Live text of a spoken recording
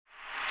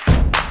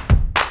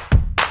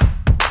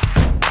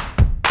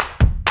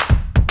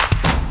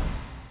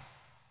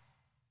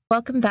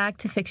Welcome back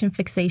to Fiction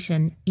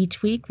Fixation.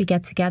 Each week we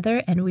get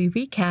together and we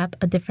recap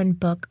a different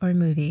book or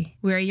movie.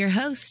 We're your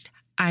host.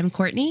 I'm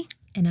Courtney.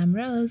 And I'm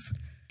Rose.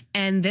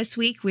 And this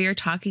week we are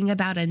talking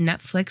about a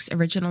Netflix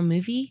original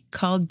movie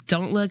called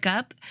Don't Look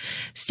Up,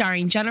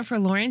 starring Jennifer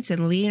Lawrence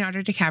and Leonardo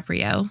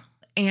DiCaprio.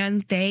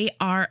 And they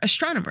are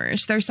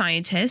astronomers. They're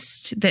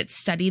scientists that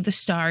study the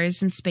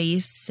stars and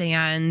space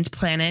and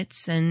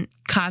planets and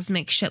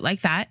cosmic shit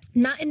like that.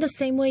 Not in the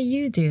same way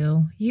you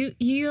do.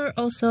 You're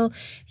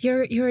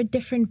a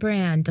different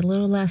brand, a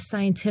little less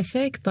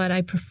scientific, but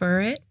I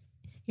prefer it.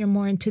 You're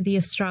more into the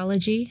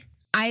astrology.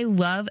 I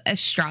love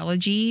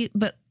astrology,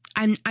 but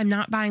I'm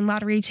not buying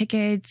lottery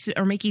tickets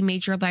or making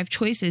major life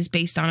choices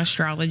based on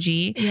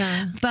astrology.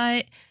 Yeah.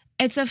 But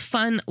it's a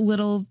fun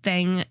little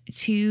thing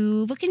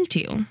to look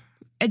into.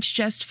 It's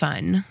just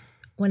fun.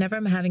 Whenever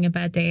I'm having a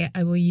bad day,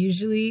 I will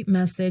usually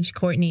message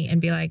Courtney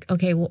and be like,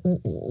 okay,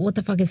 what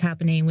the fuck is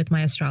happening with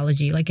my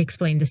astrology? Like,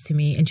 explain this to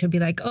me. And she'll be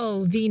like,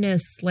 oh,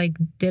 Venus like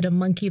did a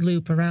monkey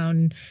loop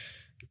around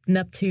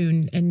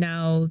Neptune and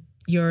now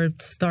your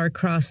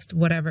star-crossed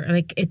whatever.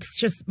 Like, it's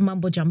just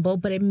mumbo jumbo,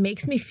 but it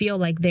makes me feel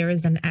like there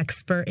is an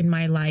expert in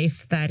my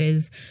life that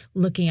is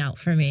looking out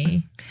for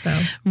me. So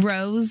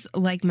Rose,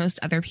 like most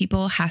other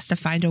people, has to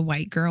find a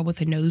white girl with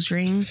a nose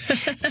ring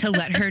to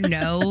let her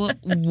know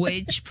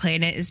which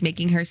planet is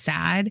making her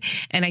sad.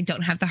 And I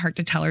don't have the heart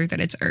to tell her that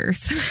it's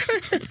Earth.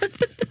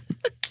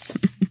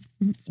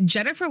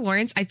 Jennifer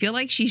Lawrence, I feel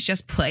like she's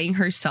just playing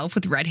herself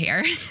with red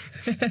hair.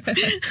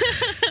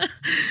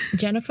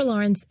 Jennifer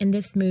Lawrence in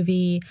this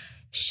movie,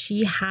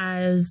 she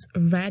has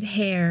red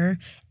hair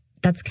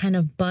that's kind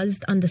of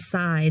buzzed on the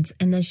sides.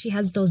 And then she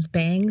has those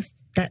bangs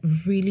that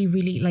really,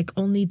 really, like,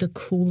 only the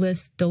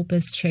coolest,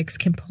 dopest chicks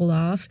can pull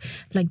off.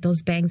 Like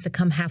those bangs that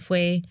come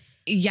halfway.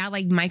 Yeah,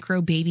 like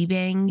micro baby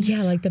bangs.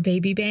 Yeah, like the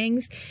baby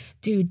bangs.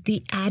 Dude,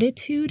 the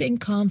attitude and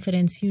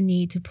confidence you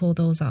need to pull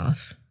those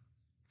off.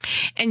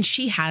 And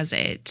she has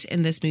it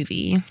in this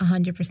movie.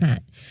 100%.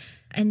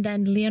 And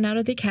then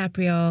Leonardo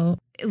DiCaprio.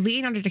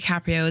 Leonardo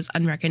DiCaprio is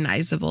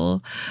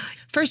unrecognizable.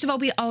 First of all,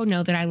 we all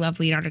know that I love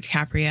Leonardo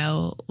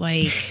DiCaprio.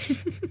 Like,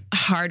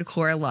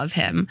 hardcore love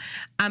him.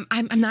 I'm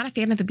not a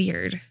fan of the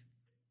beard.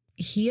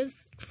 He is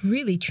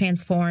really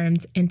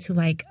transformed into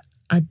like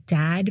a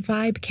dad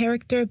vibe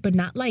character, but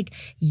not like,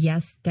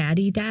 yes,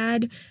 daddy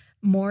dad.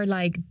 More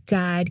like,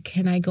 dad,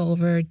 can I go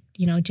over,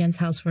 Jen's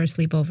house for a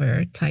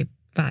sleepover type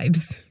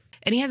vibes.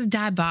 And he has a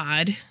dad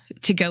bod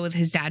to go with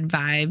his dad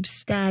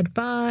vibes. Dad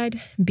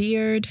bod,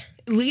 beard.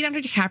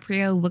 Leonardo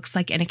DiCaprio looks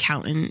like an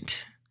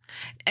accountant.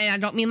 And I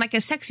don't mean like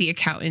a sexy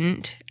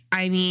accountant.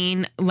 I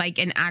mean like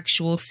an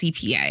actual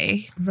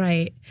CPA.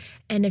 Right.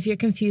 And if you're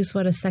confused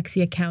what a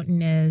sexy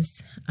accountant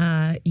is,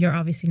 you're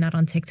obviously not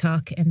on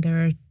TikTok. And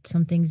there are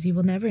some things you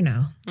will never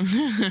know.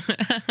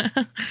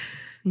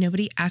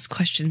 Nobody asks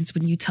questions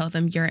when you tell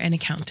them you're an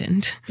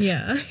accountant.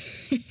 Yeah.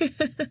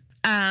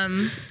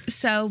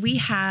 So we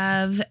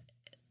have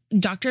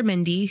Dr.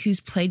 Mindy,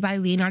 who's played by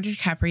Leonardo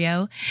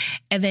DiCaprio,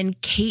 and then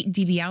Kate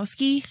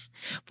Dibiowski.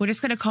 We're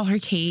just going to call her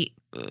Kate.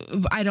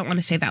 I don't want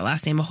to say that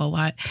last name a whole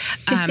lot.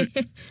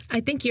 I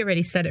think you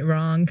already said it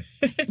wrong.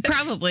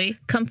 Probably.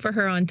 Come for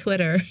her on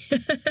Twitter.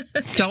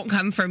 Don't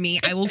come for me.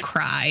 I will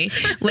cry.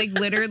 Like,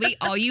 literally,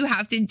 all you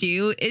have to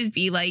do is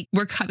be like,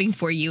 we're coming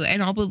for you,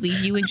 and I'll believe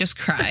you and just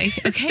cry.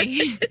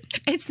 Okay?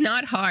 It's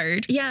not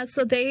hard. Yeah,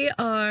 so they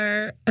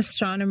are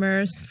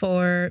astronomers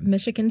for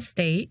Michigan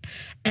State.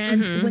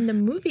 And when the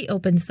movie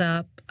opens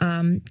up,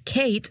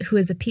 Kate, who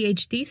is a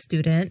PhD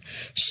student,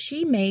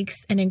 she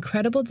makes an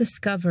incredible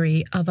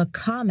discovery of a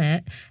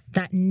comet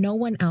that no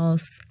one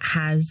else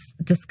has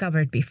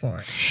discovered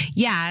before.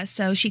 Yeah,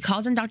 so she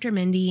calls in Dr.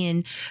 Mindy,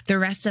 and the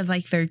rest of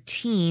like their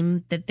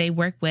team that they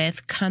work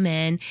with come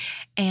in,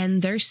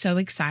 and they're so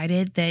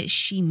excited that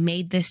she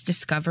made this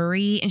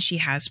discovery and she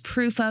has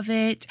proof of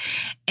it,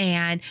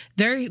 and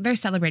they're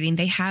celebrating.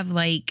 They have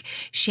like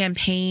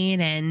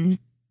champagne and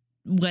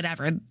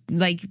whatever.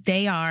 Like,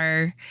 they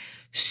are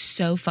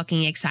so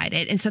fucking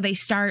excited. And so they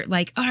start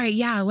like, all right,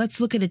 yeah, let's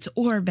look at its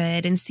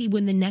orbit and see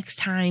when the next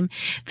time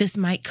this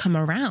might come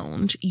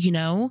around,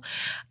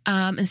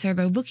 and so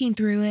they're looking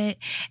through it,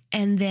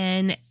 and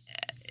then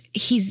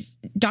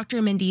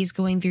Dr. Mindy is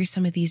going through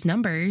some of these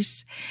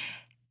numbers,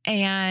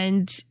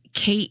 and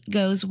Kate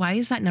goes, why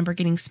is that number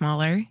getting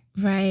smaller?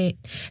 Right.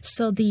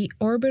 So the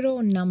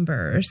orbital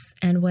numbers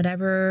and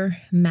whatever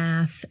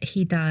math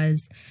he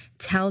does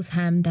tells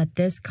him that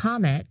this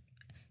comet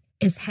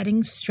is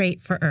heading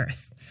straight for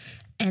Earth.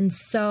 And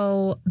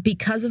so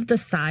because of the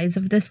size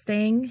of this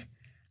thing,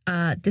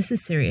 this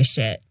is serious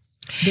shit.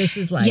 This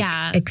is like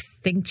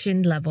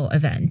extinction level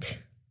event.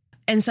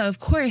 And so, of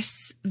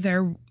course,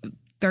 they're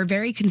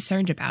very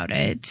concerned about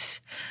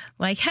it.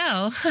 Like,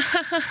 hell,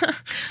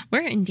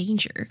 we're in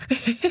danger.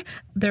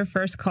 Their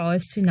first call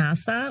is to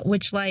NASA,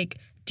 which, like,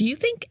 do you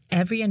think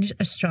every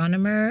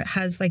astronomer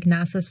has like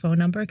NASA's phone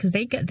number? Because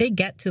they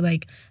get to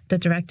like the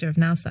director of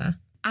NASA.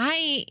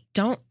 I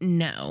don't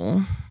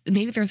know.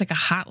 Maybe there's like a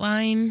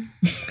hotline.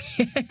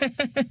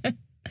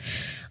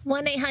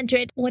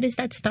 1-800, what is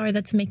that star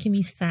that's making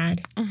me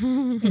sad?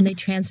 And they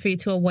transfer you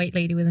to a white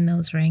lady with a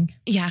nose ring.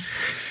 Yeah.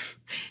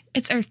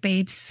 It's Earth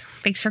Babes.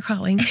 Thanks for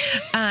calling.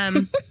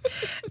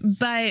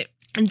 But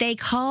they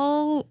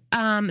call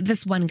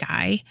this one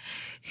guy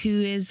who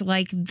is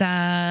like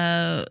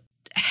the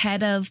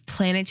head of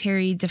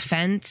planetary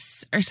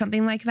defense or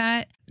something like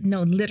that.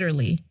 No,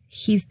 literally.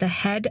 He's the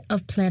head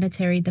of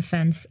planetary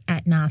defense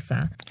at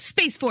NASA.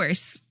 Space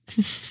Force.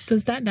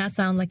 Does that not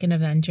sound like an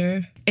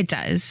Avenger? It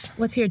does.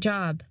 What's your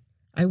job?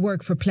 I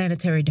work for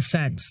planetary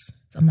defense.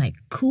 I'm like,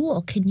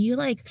 cool. Can you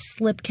like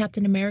slip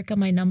Captain America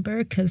my number?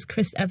 Because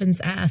Chris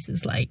Evans' ass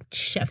is like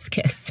chef's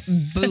kiss.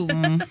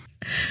 Boom.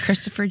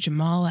 Christopher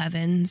Jamal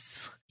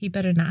Evans. He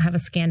better not have a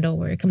scandal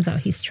where it comes out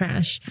he's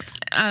trash.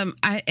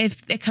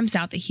 If it comes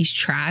out that he's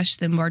trash,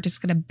 then we're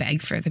just going to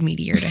beg for the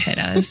meteor to hit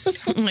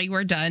us. Like,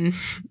 we're done.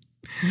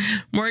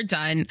 We're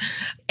done.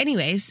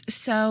 Anyways,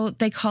 so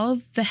they call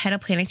the head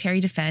of planetary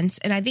defense,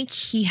 and I think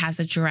he has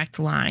a direct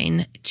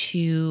line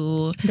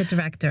to the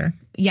director.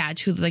 Yeah,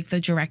 to like the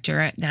director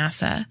at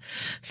NASA.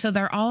 So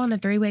they're all on a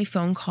 3-way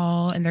phone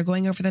call and they're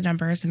going over the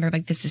numbers and they're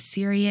like, this is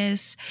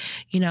serious.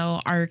 You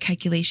know, our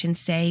calculations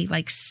say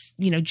like,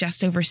 you know,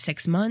 just over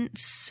 6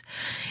 months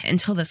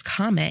until this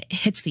comet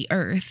hits the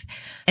Earth,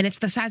 and it's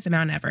the size of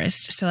Mount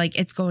Everest. So like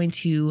it's going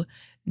to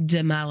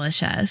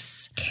demolish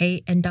us.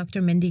 Kate and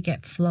Dr. Mindy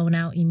get flown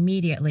out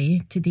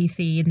immediately to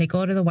DC and they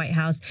go to the White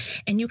House,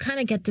 and you kind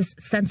of get this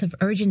sense of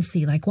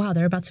urgency, like, wow,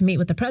 they're about to meet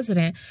with the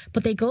president,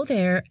 but they go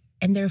there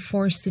and they're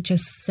forced to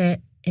just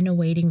sit in a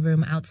waiting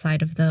room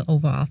outside of the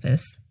Oval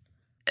Office.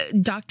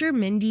 Dr.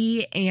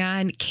 Mindy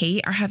and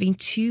Kate are having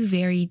two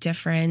very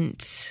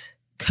different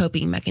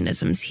coping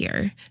mechanisms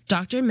here.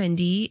 Dr.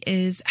 Mindy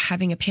is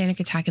having a panic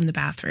attack in the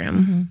bathroom.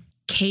 Mm-hmm.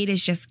 Kate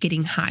is just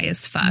getting high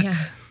as fuck. Yeah.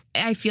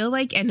 I feel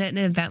like in an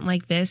event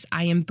like this,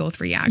 I am both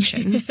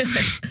reactions.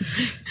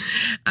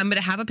 I'm going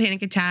to have a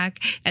panic attack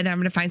and then I'm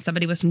going to find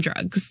somebody with some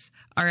drugs.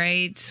 All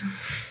right.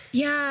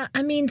 Yeah.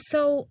 I mean,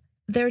 so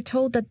they're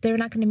told that they're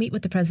not going to meet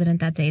with the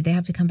president that day. They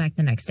have to come back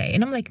the next day.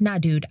 And I'm like, nah,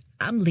 dude,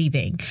 I'm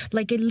leaving.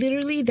 Like, it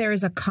literally, there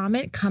is a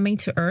comet coming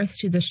to Earth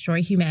to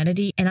destroy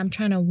humanity. And I'm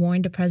trying to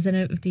warn the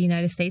president of the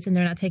United States and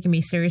they're not taking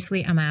me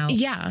seriously. I'm out.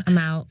 Yeah. I'm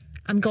out.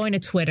 I'm going to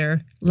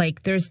Twitter.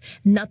 Like, there's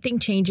nothing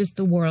changes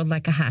the world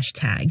like a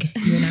hashtag,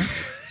 you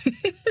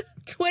know?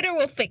 Twitter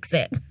will fix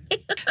it.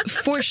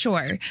 For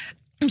sure.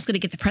 I'm just going to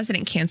get the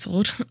president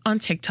canceled on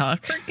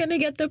TikTok. We're going to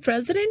get the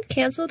president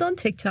canceled on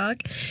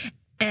TikTok,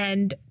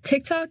 and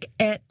TikTok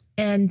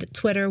and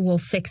Twitter will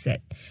fix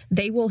it.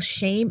 They will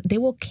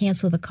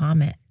cancel the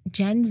comment.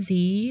 Gen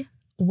Z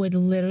would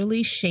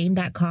literally shame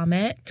that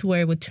comment to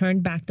where it would turn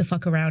back the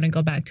fuck around and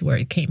go back to where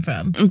it came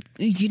from.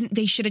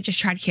 They should have just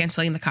tried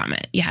canceling the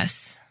comment.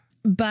 Yes.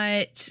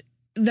 But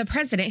the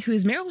president, who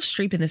is Meryl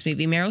Streep in this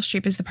movie, Meryl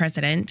Streep is the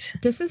president.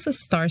 This is a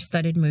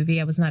star-studded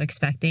movie. I was not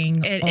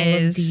expecting it all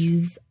is. Of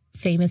these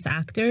famous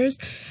actors.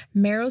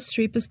 Meryl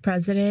Streep is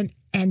president.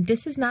 And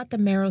this is not the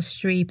Meryl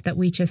Streep that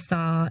we just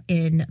saw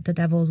in The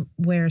Devil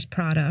Wears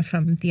Prada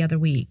from the other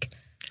week.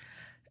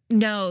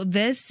 No,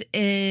 this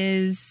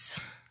is...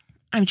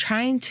 I'm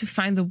trying to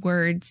find the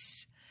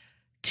words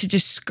to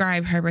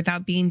describe her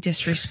without being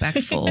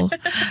disrespectful.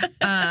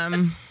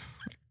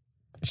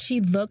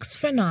 She looks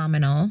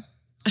phenomenal.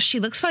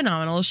 She looks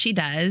phenomenal. She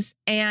does.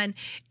 And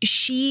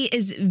she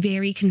is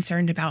very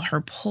concerned about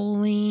her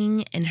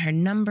polling and her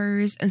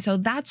numbers. And so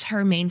that's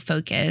her main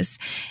focus,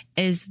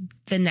 is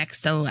the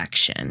next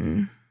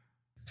election.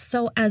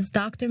 So as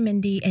Dr.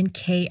 Mindy and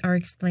Kate are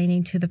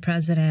explaining to the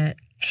president,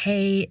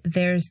 hey,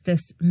 there's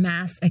this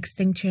mass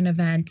extinction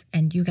event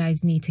and you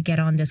guys need to get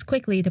on this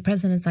quickly, the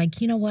president's like,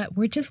 you know what,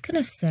 we're just going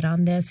to sit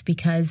on this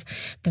because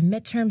the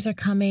midterms are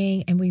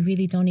coming and we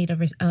really don't need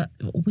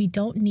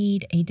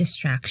a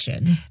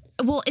distraction.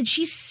 Well, and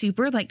she's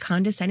super like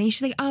condescending.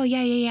 She's like, oh,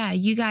 yeah.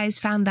 You guys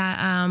found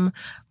that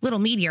little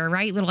meteor,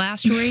 right? Little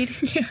asteroid.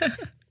 Yeah.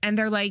 And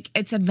they're like,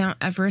 it's a Mount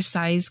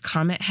Everest-sized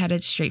comet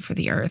headed straight for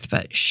the Earth,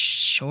 but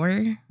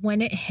sure.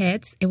 When it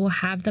hits, it will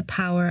have the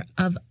power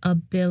of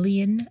 1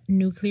 billion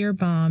nuclear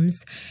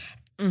bombs.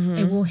 Mm-hmm.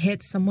 It will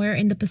hit somewhere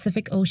in the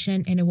Pacific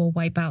Ocean and it will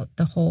wipe out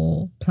the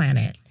whole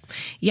planet.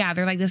 Yeah,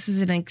 they're like, this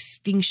is an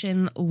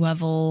extinction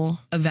level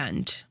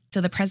event.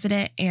 So the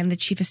president and the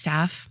chief of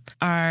staff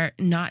are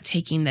not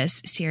taking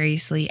this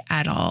seriously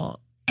at all.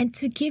 And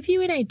to give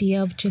you an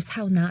idea of just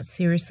how not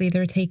seriously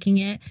they're taking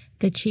it,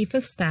 the chief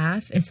of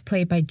staff is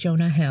played by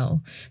Jonah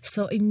Hill.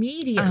 So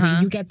immediately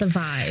you get the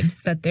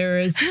vibes that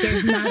there's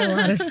not a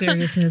lot of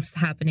seriousness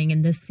happening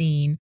in this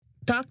scene.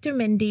 Dr.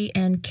 Mindy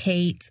and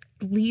Kate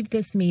leave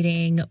this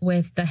meeting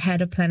with the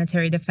head of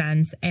planetary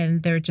defense,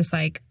 and they're just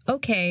like,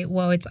 okay,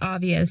 well, it's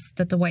obvious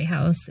that the White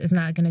House is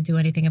not going to do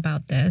anything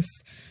about this.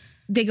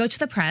 They go to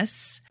the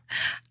press.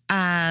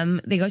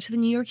 They go to the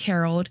New York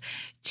Herald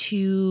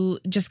to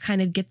just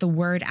kind of get the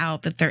word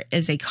out that there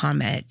is a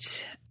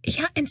comet.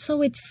 Yeah, and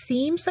so it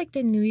seems like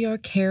the New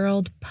York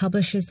Herald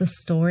publishes a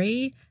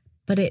story,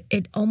 but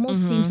it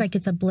almost seems like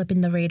it's a blip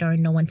in the radar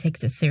and no one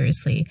takes it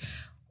seriously.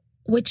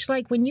 Which,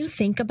 like, when you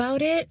think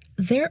about it,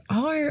 there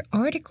are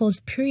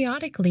articles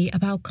periodically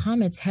about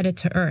comets headed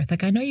to Earth.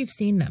 Like, I know you've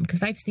seen them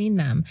because I've seen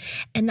them.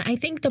 And I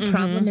think the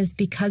problem is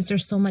because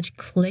there's so much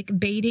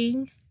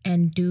clickbaiting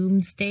and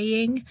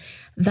doomsdaying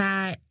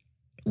that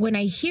when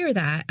I hear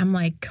that, I'm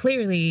like,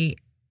 clearly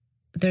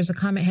there's a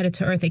comet headed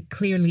to Earth. It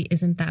clearly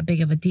isn't that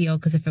big of a deal,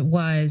 because if it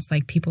was,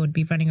 like, people would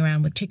be running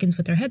around with chickens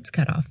with their heads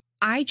cut off.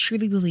 I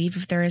truly believe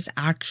if there is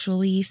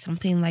actually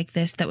something like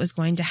this that was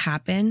going to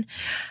happen,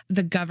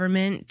 the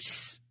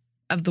governments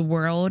of the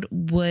world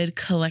would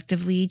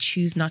collectively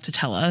choose not to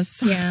tell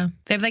us. Yeah.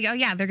 They'd be like, oh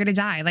yeah, they're going to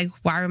die. Like,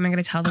 why am I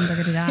going to tell them they're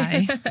going to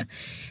die?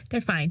 They're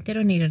fine. They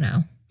don't need to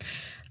know.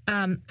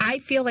 I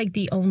feel like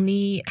the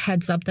only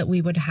heads up that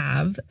we would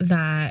have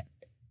that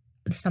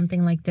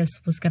something like this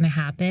was going to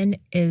happen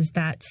is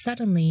that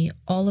suddenly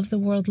all of the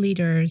world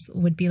leaders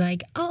would be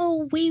like,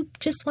 oh, we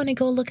just want to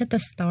go look at the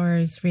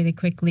stars really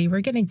quickly.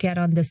 We're going to get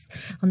on this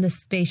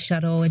space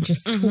shuttle and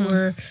just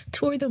tour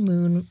the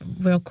moon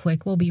real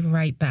quick. We'll be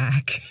right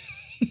back.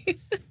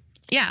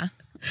 Yeah.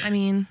 I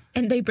mean,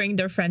 and they bring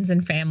their friends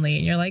and family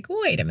and you're like,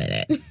 wait a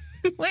minute.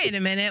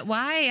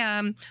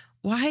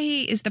 Why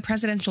is the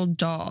presidential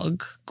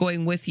dog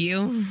going with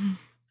you?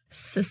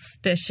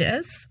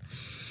 Suspicious.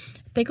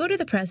 They go to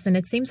the press and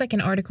it seems like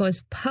an article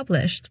is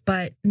published,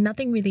 but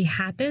nothing really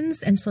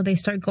happens. And so they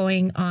start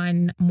going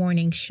on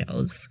morning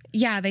shows.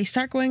 Yeah, they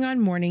start going on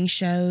morning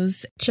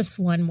shows. Just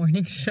one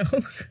morning show.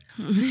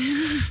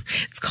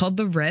 It's called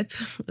The Rip,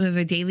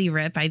 the Daily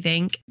Rip, I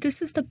think. This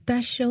is the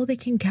best show they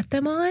can get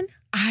them on?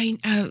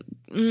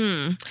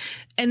 And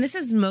this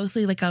is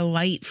mostly like a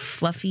light,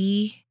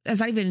 fluffy, it's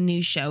not even a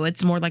news show.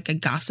 It's more like a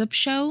gossip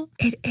show.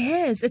 It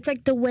is. It's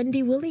like the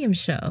Wendy Williams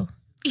show.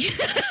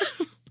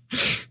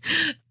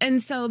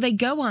 And so they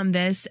go on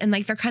this and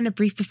like they're kind of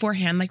brief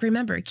beforehand. Like,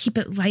 remember, keep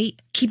it light,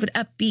 keep it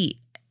upbeat.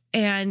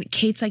 And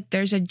Kate's like,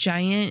 there's a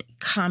giant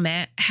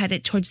comet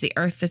headed towards the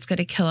Earth that's going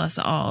to kill us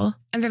all.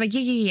 And they're like,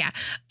 yeah.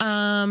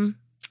 Don't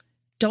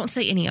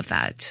say any of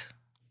that.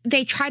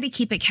 They try to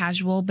keep it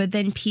casual, but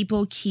then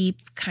people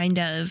keep kind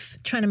of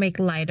trying to make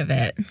light of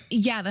it.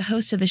 Yeah, the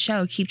hosts of the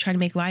show keep trying to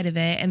make light of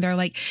it. And they're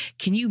like,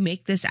 can you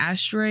make this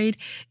asteroid,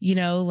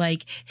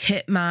 like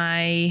hit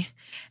my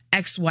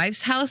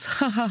ex-wife's house?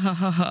 Ha ha ha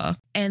ha ha.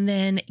 And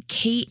then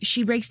Kate,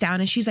 she breaks down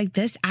and she's like,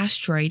 this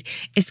asteroid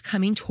is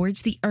coming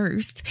towards the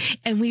Earth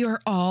and we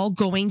are all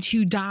going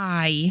to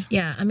die.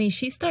 Yeah, I mean,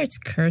 she starts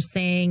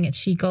cursing and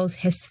she goes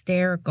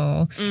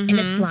hysterical and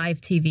it's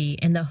live TV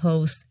and the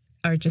hosts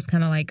are just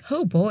kind of like,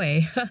 oh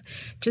boy,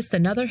 just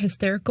another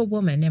hysterical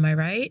woman. Am I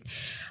right?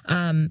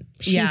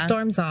 She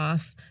storms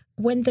off.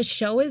 When the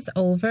show is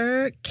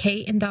over,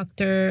 Kate and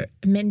Dr.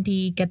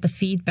 Mindy get the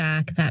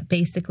feedback that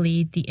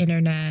basically the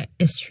internet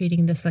is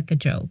treating this like a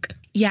joke.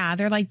 Yeah,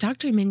 they're like,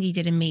 Dr. Mindy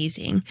did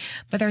amazing.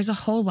 But there's a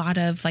whole lot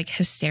of like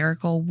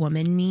hysterical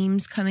woman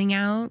memes coming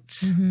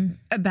out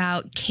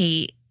about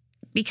Kate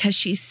because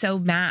she's so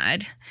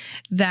mad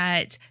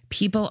that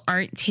people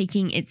aren't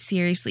taking it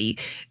seriously.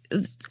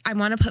 I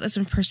want to put this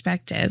in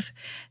perspective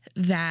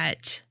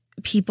that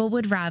people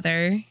would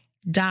rather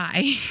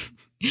die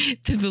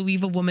to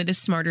believe a woman is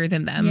smarter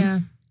than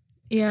them.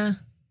 Yeah.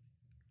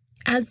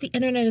 As the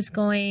internet is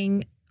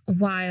going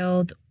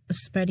wild,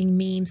 spreading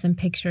memes and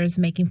pictures,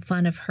 making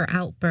fun of her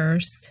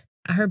outburst,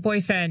 her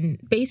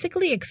boyfriend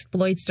basically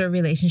exploits their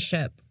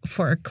relationship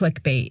for a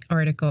clickbait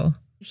article.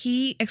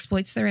 He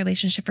exploits the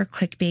relationship for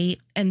clickbait.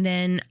 And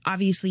then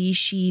obviously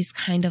she's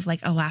kind of like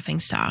a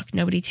laughingstock.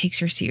 Nobody takes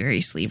her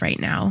seriously right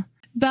now.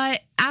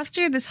 But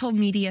after this whole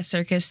media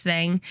circus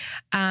thing,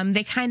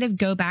 they kind of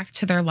go back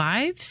to their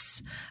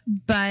lives,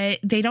 but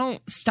they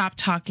don't stop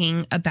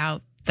talking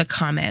about the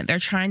comet. They're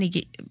trying to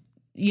get,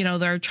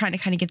 they're trying to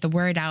kind of get the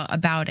word out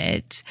about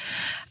it.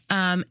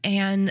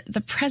 And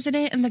the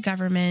president and the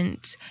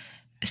government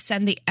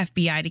send the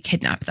FBI to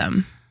kidnap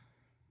them.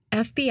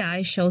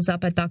 FBI shows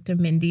up at Dr.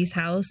 Mindy's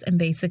house and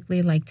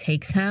basically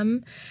takes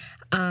him.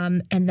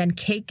 And then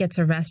Kate gets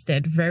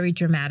arrested very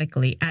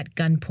dramatically at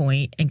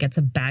gunpoint and gets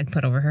a bag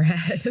put over her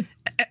head.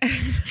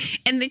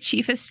 And the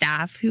chief of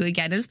staff, who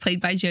again is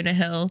played by Jonah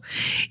Hill,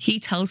 he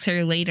tells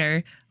her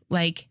later,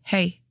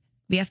 hey,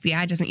 the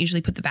FBI doesn't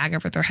usually put the bag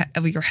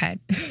over your head.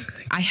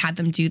 I had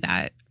them do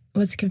that.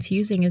 What's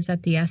confusing is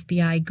that the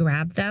FBI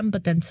grabbed them,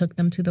 but then took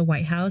them to the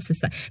White House.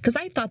 Because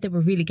I thought they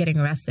were really getting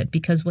arrested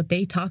because what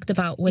they talked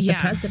about with the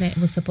president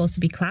was supposed to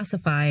be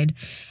classified,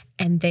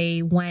 and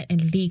they went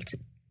and leaked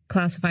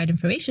classified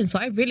information. So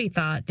I really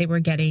thought they were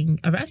getting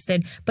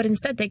arrested, but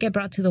instead they get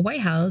brought to the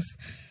White House.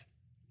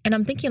 And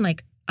I'm thinking,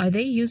 are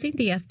they using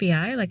the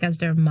FBI as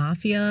their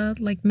mafia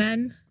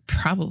men?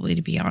 Probably,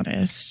 to be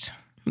honest.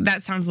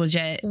 That sounds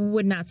legit.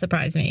 Would not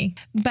surprise me.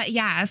 But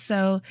yeah,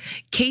 so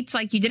Kate's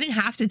like, you didn't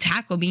have to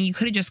tackle me. You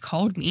could have just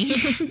called me.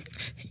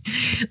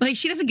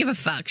 She doesn't give a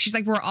fuck. She's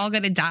like, we're all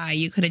going to die.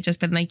 You could have just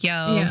been like,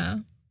 yo. Yeah.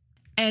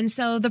 And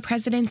so the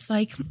president's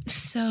like,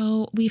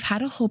 so we've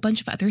had a whole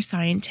bunch of other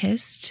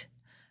scientists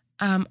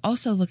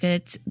also look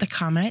at the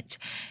comet.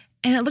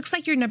 And it looks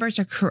like your numbers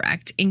are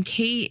correct. And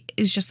Kate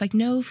is just like,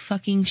 no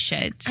fucking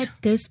shit. At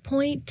this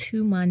point,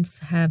 2 months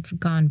have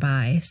gone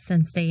by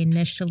since they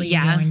initially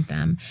warned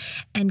them.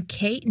 And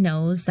Kate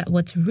knows that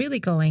what's really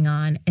going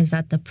on is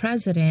that the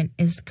president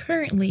is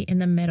currently in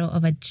the middle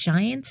of a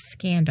giant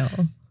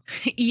scandal.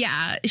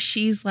 Yeah,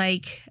 she's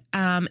like,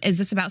 is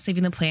this about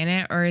saving the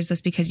planet, or is this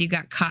because you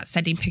got caught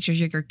sending pictures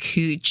of your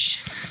cooch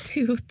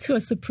to a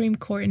Supreme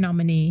Court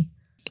nominee?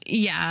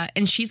 Yeah,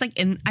 and she's like,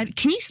 can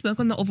you smoke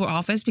in the Oval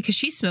Office? Because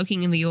she's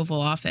smoking in the Oval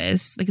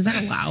Office. Like, is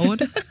that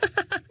allowed?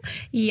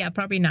 Yeah,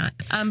 probably not.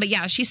 But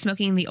yeah, she's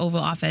smoking in the Oval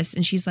Office,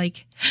 and she's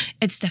like,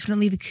 it's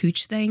definitely the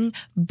cooch thing,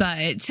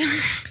 but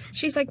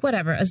she's like,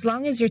 whatever. As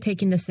long as you're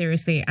taking this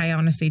seriously, I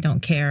honestly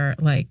don't care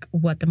like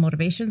what the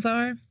motivations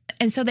are.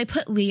 And so they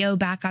put Leo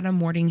back on a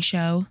morning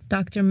show.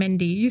 Dr.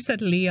 Mindy, you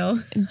said Leo.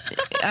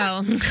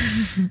 Oh,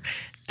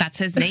 that's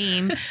his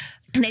name.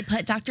 And they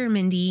put Dr.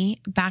 Mindy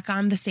back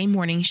on the same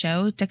morning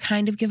show to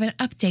kind of give an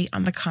update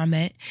on the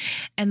comet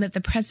and that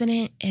the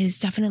president is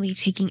definitely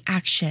taking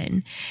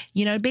action.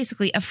 You know,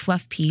 basically a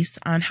fluff piece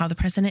on how the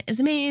president is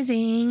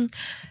amazing.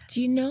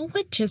 Do you know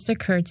what just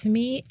occurred to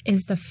me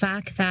is the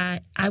fact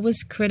that I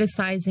was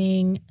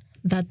criticizing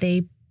that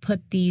they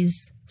put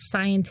these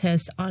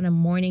scientists on a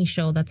morning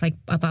show that's like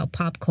about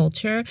pop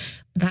culture.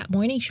 That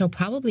morning show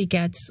probably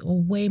gets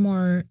way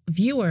more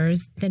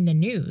viewers than the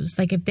news.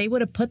 Like if they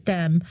would have put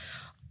them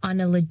on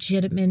a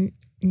legitimate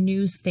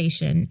news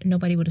station,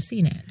 nobody would have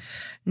seen it.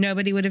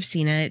 Nobody would have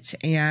seen it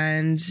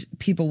and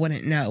people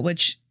wouldn't know,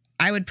 which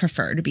I would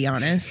prefer, to be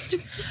honest.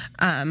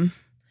 I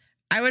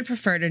would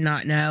prefer to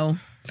not know.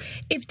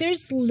 If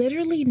there's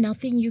literally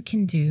nothing you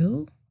can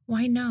do,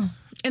 why no?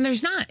 And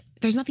there's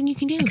nothing you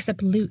can do.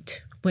 Except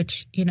loot,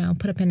 which, you know,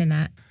 put a pin in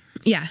that.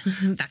 Yeah,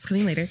 that's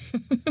coming later.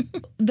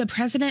 The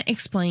president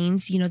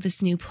explains, you know,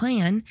 this new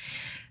plan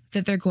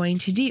that they're going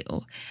to do.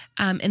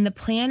 And the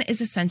plan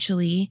is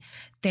essentially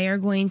they are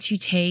going to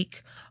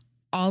take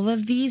all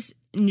of these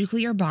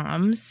nuclear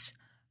bombs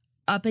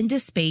up into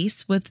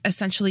space with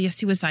essentially a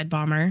suicide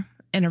bomber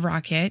and a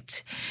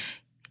rocket.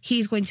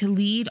 He's going to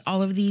lead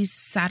all of these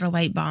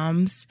satellite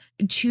bombs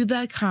to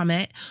the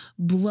comet,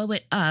 blow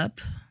it up.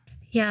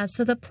 Yeah,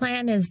 so the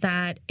plan is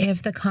that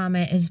if the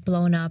comet is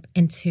blown up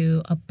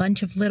into a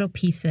bunch of little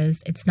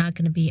pieces, it's not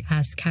going to be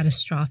as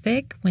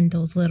catastrophic when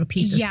those little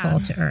pieces fall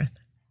to Earth.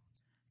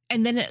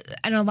 And then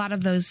a lot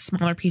of those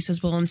smaller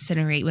pieces will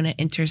incinerate when it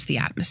enters the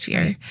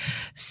atmosphere. Right.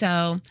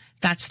 So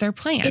that's their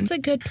plan. It's a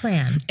good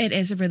plan. It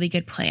is a really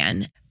good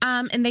plan.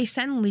 And they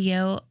send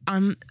Leo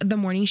on the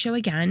morning show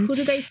again. Who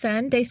do they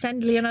send? They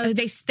send Leonardo.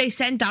 They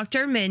send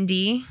Dr.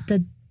 Mindy.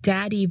 The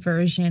daddy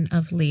version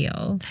of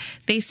Leo.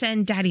 They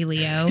send Daddy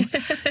Leo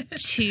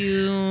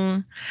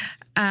to...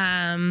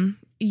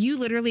 You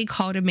literally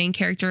called a main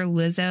character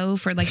Lizzo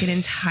for like an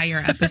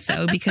entire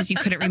episode because you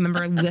couldn't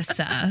remember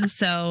Lissa.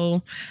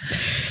 So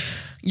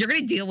you're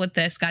going to deal with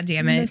this. God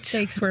damn it.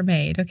 Mistakes were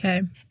made.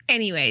 Okay.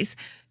 Anyways,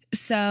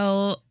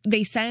 so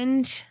they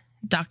send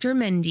Dr.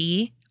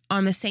 Mindy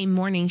on the same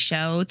morning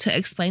show to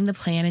explain the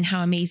plan and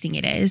how amazing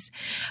it is.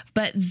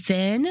 But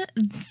then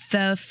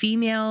the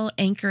female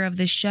anchor of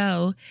the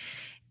show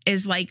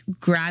is like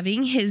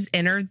grabbing his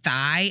inner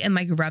thigh and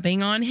like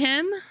rubbing on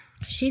him.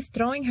 She's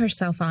throwing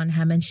herself on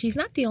him, and she's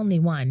not the only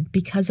one,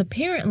 because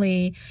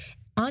apparently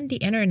on the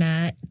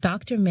internet,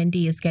 Dr.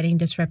 Mindy is getting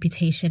this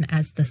reputation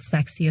as the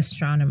sexy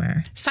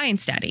astronomer.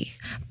 Science daddy.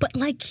 But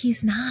like,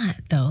 he's not,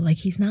 though. Like,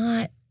 he's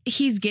not.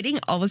 He's getting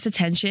all this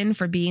attention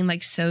for being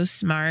like so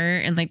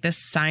smart and like the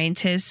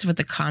scientist with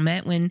the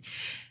comet when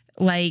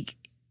like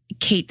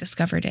Kate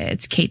discovered it.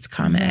 It's Kate's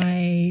comet.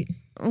 Right.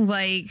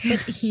 Like, but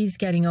he's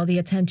getting all the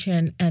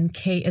attention and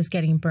Kate is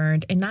getting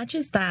burned. And not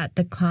just that,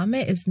 the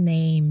comet is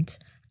named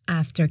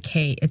after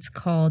Kate. It's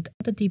called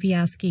the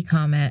Dibiasky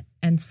comet.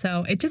 And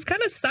so it just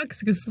kind of sucks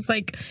because it's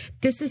like,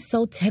 this is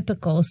so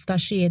typical,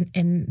 especially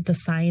in the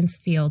science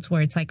fields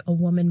where it's like a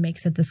woman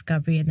makes a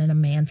discovery and then a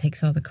man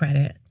takes all the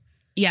credit.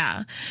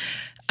 Yeah.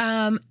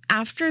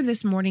 After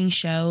this morning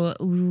show,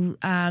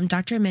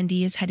 Dr.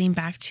 Mindy is heading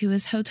back to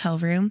his hotel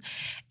room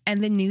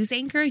and the news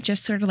anchor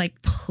just sort of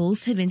like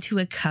pulls him into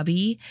a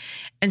cubby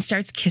and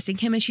starts kissing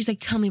him. And she's like,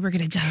 tell me we're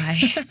going to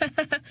die.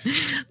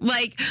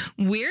 Like,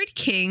 weird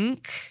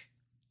kink.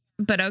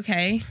 But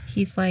okay.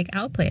 He's like,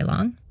 I'll play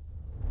along.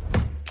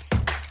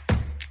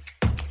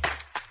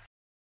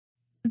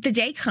 The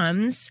day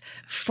comes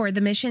for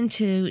the mission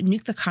to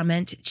nuke the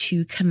comet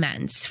to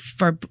commence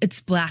for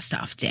its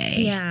blast-off day.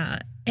 Yeah.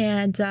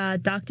 And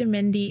Dr.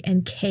 Mindy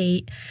and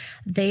Kate,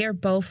 they are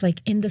both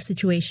like in the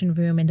Situation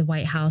Room in the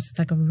White House. It's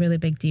like a really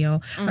big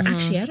deal. Mm-hmm. Or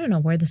actually, I don't know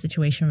where the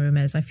Situation Room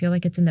is. I feel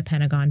like it's in the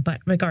Pentagon.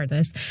 But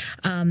regardless,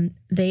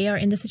 they are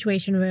in the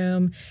Situation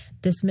Room.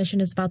 This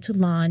mission is about to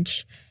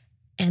launch.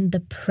 And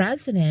the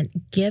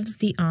president gives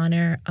the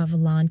honor of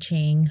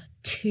launching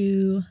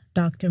to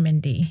Dr.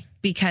 Mindy.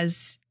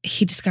 Because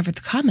he discovered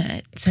the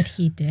comet. But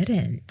he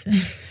didn't.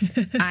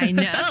 I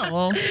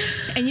know.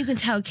 And you can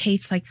tell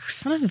Kate's like,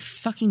 son of a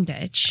fucking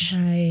bitch.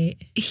 Right.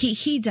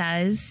 He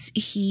does.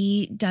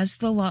 He does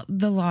the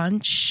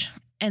launch.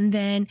 And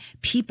then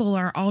people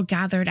are all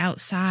gathered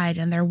outside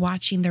and they're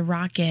watching the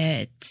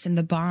rockets and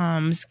the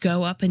bombs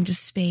go up into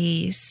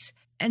space.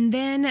 And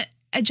then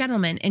a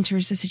gentleman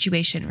enters the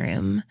Situation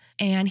Room,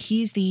 and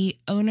he's the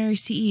owner,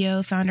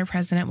 CEO, founder,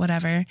 president,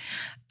 whatever,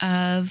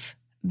 of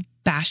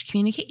Bash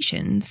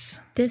Communications.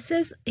 This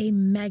is a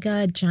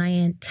mega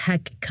giant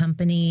tech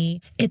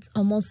company. It's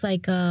almost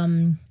like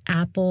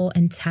Apple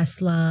and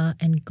Tesla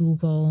and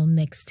Google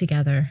mixed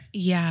together.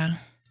 Yeah.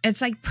 It's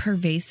like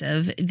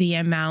pervasive, the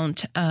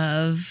amount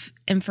of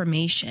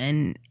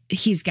information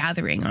he's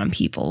gathering on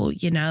people,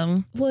 you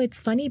know? Well, it's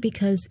funny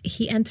because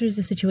he enters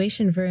the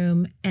Situation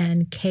Room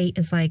and Kate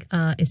is like,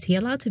 is he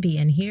allowed to be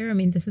in here? I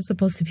mean, this is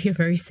supposed to be a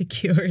very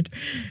secured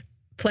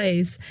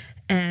place.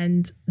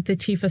 And the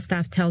chief of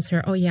staff tells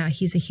her, oh, yeah,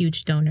 he's a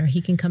huge donor.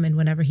 He can come in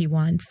whenever he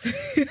wants.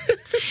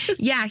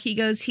 Yeah, he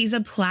goes, he's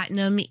a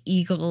Platinum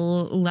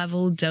Eagle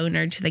level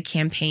donor to the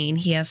campaign.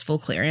 He has full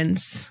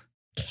clearance.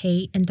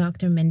 Kate and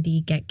Dr.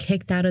 Mindy get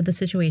kicked out of the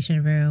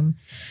Situation Room.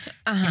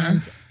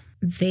 And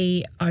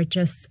they are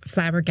just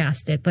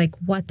flabbergasted. Like,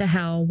 what the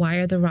hell? Why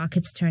are the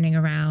rockets turning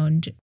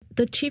around?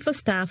 The chief of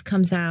staff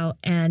comes out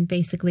and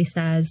basically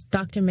says,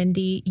 Dr.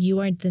 Mindy, you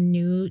are the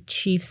new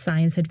chief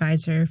science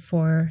advisor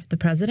for the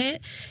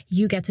president.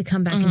 You get to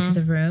come back into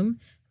the room.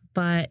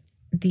 But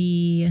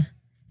the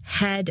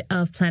head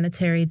of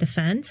planetary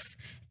defense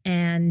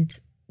and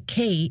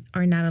Kate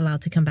are not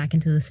allowed to come back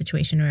into the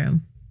Situation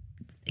Room.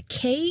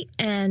 Kate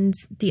and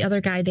the other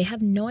guy, they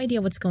have no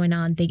idea what's going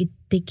on.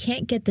 They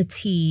can't get the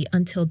tea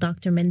until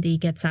Dr. Mindy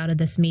gets out of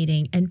this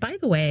meeting. And by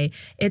the way,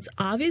 it's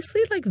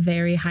obviously like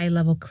very high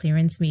level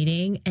clearance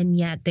meeting. And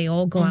yet they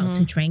all go out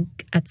to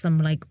drink at some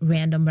like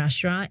random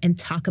restaurant and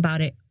talk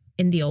about it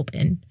in the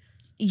open.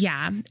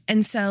 Yeah.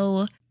 And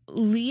so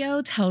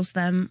Leo tells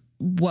them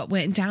what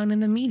went down in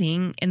the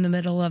meeting in the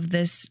middle of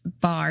this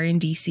bar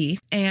in DC.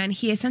 And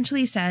he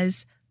essentially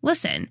says,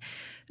 listen,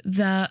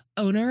 the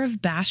owner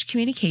of Bash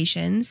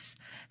Communications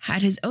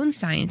had his own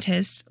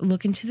scientist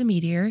look into the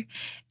meteor,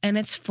 and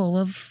it's full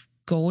of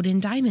gold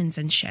and diamonds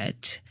and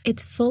shit.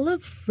 It's full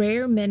of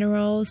rare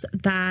minerals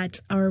that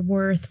are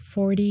worth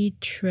 $40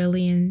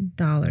 trillion.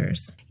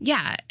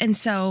 Yeah. And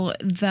so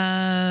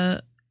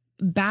the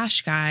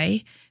Bash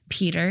guy,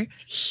 Peter,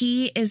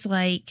 he is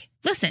like,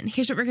 listen,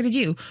 here's what we're going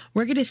to do.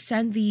 We're going to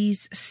send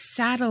these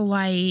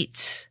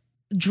satellite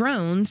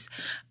drones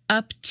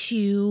up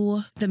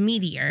to the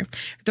meteor.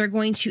 They're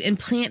going to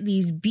implant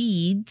these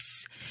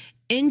beads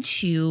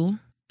into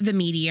the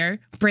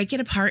meteor, break it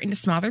apart into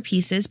smaller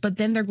pieces, but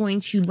then they're going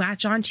to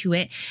latch onto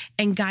it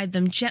and guide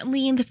them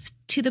gently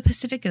to the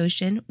Pacific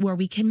Ocean where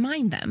we can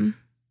mine them.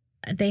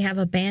 They have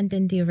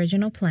abandoned the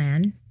original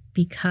plan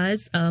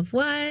because of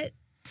what?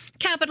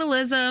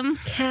 Capitalism.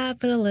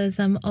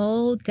 Capitalism.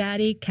 Old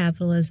daddy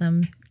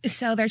capitalism.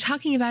 So they're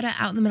talking about it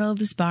out in the middle of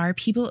this bar.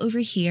 People over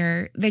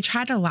here, they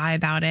try to lie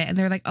about it. And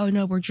they're like, oh,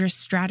 no, we're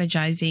just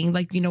strategizing.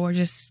 Like, you know, we're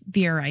just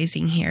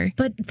theorizing here.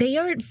 But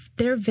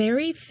they're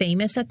very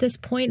famous at this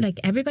point. Like,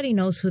 everybody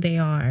knows who they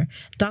are.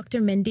 Dr.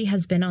 Mindy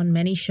has been on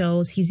many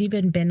shows. He's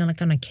even been like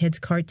on a kid's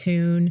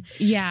cartoon.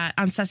 Yeah,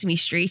 on Sesame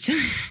Street.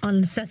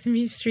 On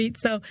Sesame Street.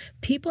 So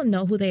people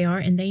know who they are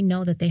and they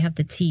know that they have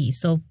the tea.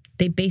 So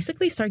they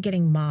basically start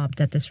getting mobbed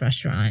at this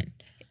restaurant.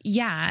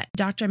 Yeah,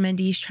 Dr.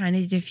 Mindy's trying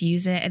to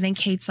diffuse it. And then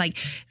Kate's like,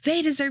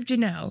 they deserve to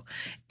know.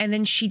 And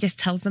then she just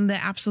tells them the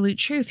absolute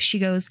truth. She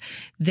goes,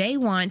 they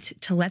want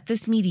to let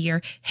this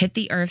meteor hit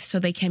the earth so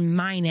they can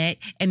mine it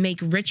and make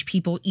rich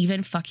people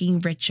even fucking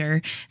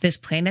richer. This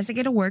plan isn't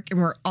going to work and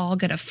we're all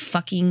going to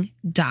fucking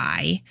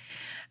die.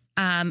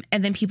 And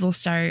then people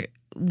start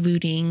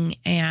looting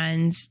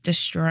and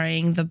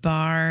destroying the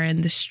bar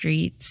and the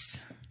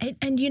streets.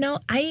 And you know,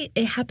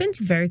 it happens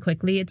very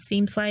quickly, it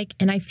seems like.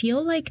 And I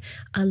feel like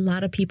a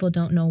lot of people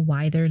don't know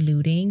why they're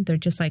looting. They're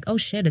just like, oh,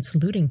 shit, it's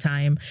looting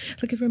time.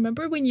 Like,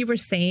 remember when you were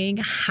saying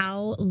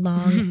how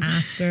long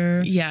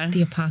after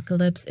the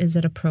apocalypse is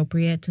it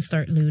appropriate to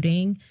start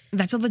looting?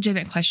 That's a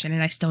legitimate question,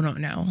 and I still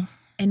don't know.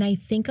 And I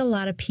think a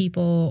lot of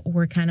people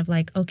were kind of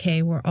like,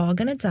 okay, we're all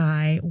going to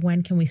die.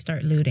 When can we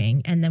start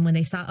looting? And then when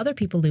they saw other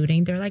people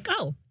looting, they're like,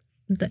 oh,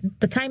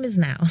 the time is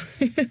now.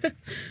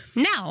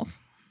 Now.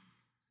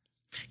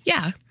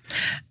 Yeah.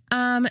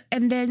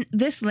 And then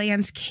this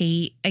lands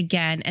Kate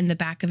again in the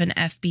back of an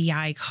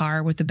FBI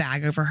car with a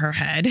bag over her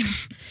head.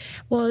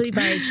 Well,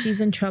 right. She's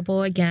in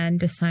trouble again,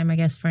 this time, I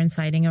guess, for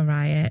inciting a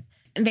riot.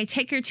 And they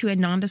take her to a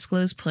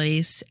non-disclosed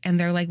place and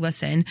they're like,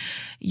 listen,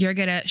 you're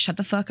going to shut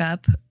the fuck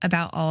up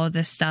about all of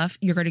this stuff.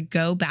 You're going to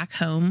go back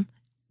home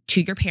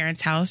to your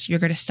parents' house. You're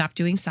going to stop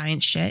doing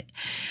science shit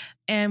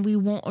and we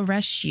won't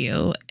arrest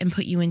you and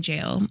put you in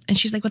jail. And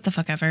she's like, what the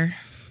fuck ever.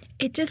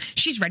 It just...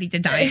 She's ready to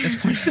die at this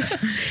point.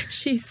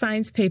 She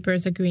signs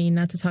papers agreeing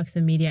not to talk to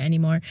the media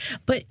anymore.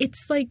 But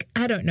it's like,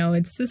 I don't know.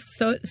 It's just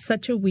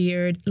such a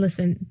weird...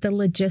 Listen, the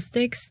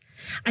logistics...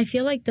 I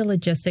feel like the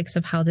logistics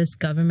of how this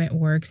government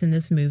works in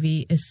this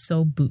movie is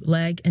so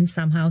bootleg and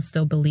somehow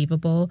still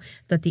believable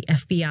that the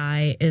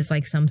FBI is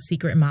like some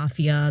secret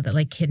mafia that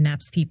like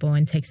kidnaps people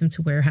and takes them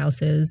to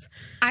warehouses.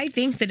 I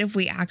think that if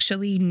we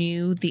actually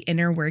knew the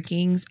inner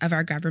workings of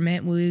our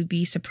government, we would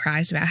be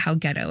surprised about how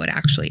ghetto it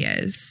actually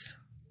is.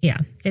 Yeah,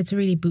 it's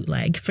really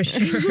bootleg for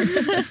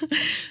sure.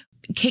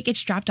 Kate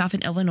gets dropped off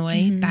in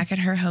Illinois, back at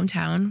her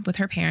hometown with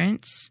her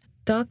parents.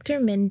 Dr.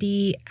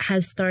 Mindy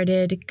has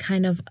started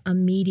kind of a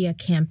media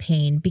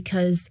campaign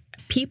because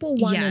people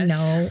want to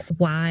know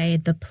why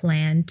the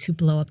plan to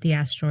blow up the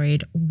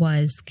asteroid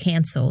was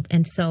canceled.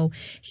 And so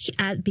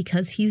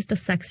because he's the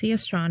sexy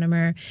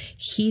astronomer,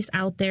 he's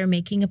out there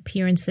making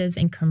appearances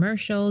in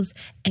commercials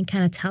and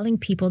kind of telling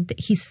people that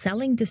he's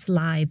selling this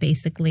lie,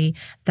 basically,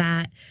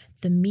 that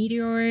the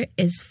meteor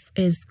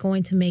is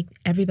going to make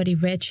everybody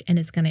rich and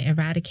it's going to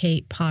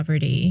eradicate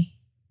poverty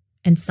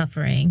and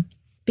suffering.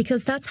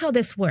 Because that's how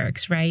this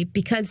works, right?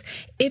 Because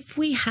if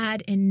we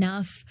had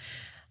enough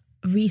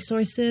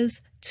resources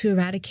to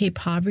eradicate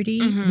poverty,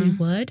 we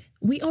would.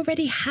 We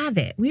already have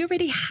it. We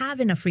already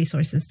have enough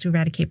resources to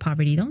eradicate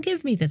poverty. Don't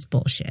give me this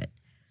bullshit.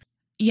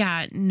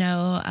 Yeah,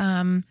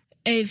 no.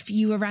 If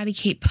you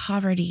eradicate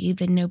poverty,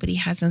 then nobody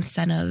has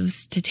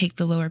incentives to take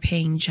the lower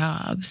paying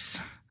jobs.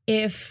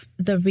 If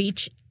the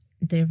rich,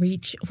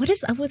 what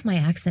is up with my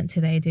accent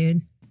today,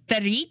 dude?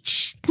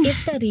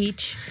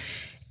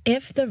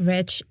 If the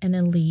rich and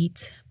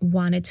elite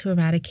wanted to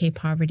eradicate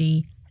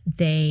poverty,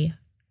 they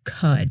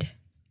could.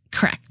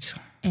 Correct.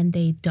 And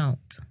they don't.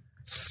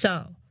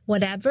 So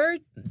whatever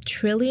 $1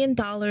 trillion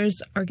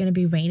are going to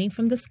be raining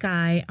from the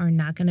sky are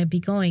not going to be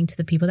going to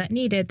the people that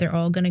need it. They're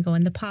all going to go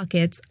in the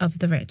pockets of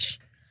the rich.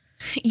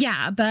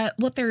 Yeah, but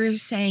what they're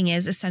saying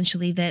is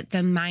essentially that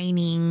the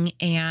mining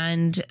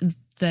and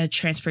the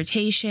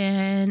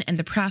transportation and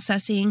the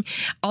processing,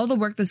 all the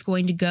work that's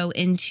going to go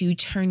into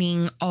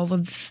turning all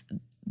of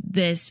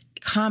this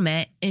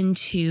comet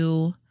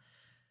into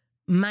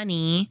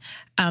money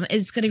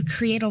is going to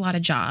create a lot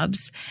of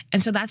jobs.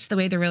 And so that's the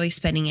way they're really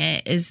spinning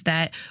it, is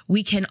that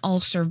we can all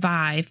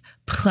survive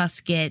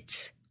plus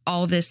get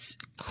all this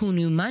cool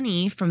new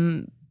money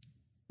from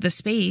the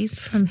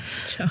space.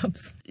 From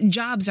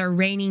Jobs are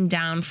raining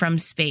down from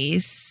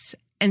space.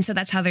 And so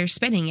that's how they're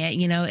spinning it.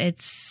 You know,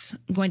 it's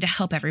going to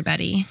help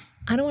everybody.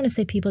 I don't want to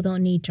say people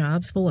don't need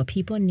jobs, but what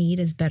people need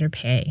is better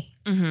pay.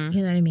 You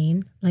know what I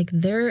mean? Like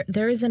there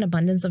is an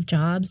abundance of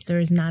jobs.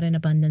 There is not an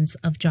abundance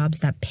of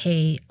jobs that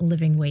pay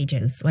living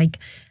wages. Like,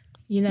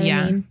 you know what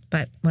I mean?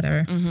 But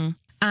whatever.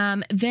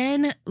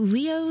 Then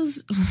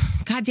Leo's,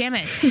 God damn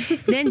it.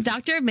 Then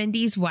Dr.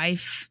 Mindy's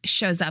wife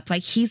shows up.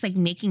 Like he's like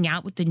making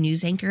out with the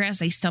news anchor as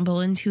they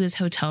stumble into his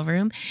hotel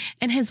room.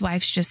 And his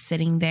wife's just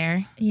sitting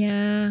there.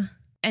 Yeah.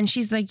 And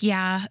she's like,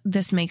 yeah,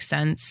 this makes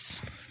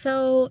sense.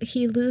 So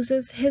he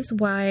loses his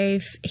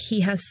wife.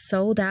 He has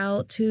sold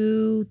out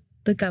to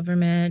the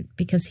government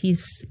because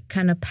he's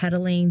kind of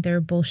peddling their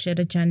bullshit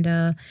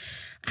agenda.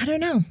 I don't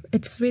know.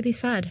 It's really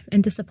sad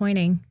and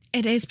disappointing.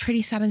 It is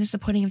pretty sad and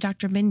disappointing of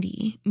Dr.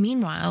 Mindy.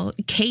 Meanwhile,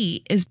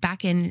 Kate is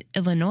back in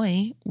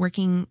Illinois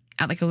working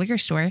at like a liquor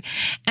store,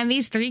 and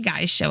these 3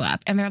 guys show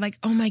up and they're like,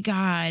 oh my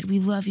God, we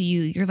love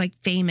you. You're like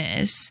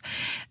famous.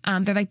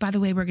 They're like, by the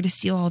way, we're going to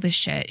steal all this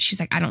shit. She's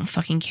like, I don't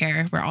fucking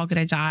care. We're all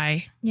going to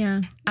die.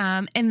 Yeah.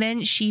 And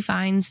then she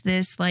finds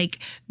this like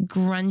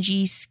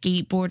grungy,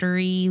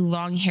 skateboardery,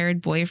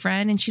 long-haired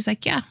boyfriend. And she's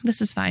like, yeah,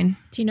 this is fine.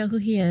 Do you know who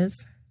he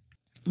is?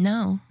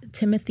 No.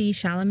 Timothée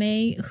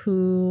Chalamet,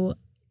 who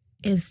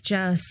is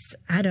just,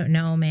 I don't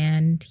know,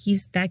 man.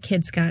 That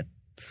kid's got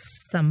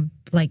some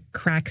like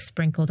crack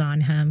sprinkled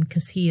on him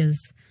because he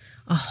is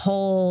a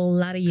whole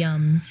lot of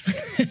yums.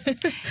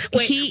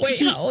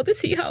 wait, how old is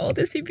he? How old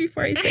is he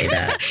before I say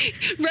that?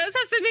 Rose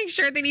has to make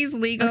sure that he's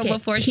legal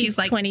before she's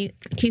like 20.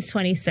 He's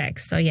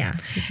 26, so yeah,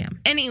 he's young.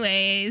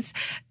 Anyways,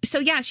 so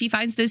yeah, she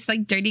finds this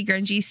like dirty,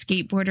 grungy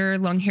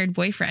skateboarder, long-haired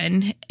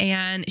boyfriend,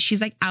 and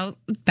she's like out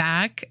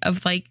back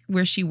of like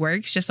where she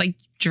works, just like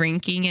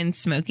drinking and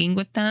smoking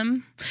with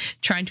them,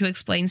 trying to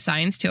explain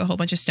science to a whole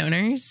bunch of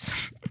stoners.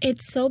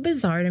 It's so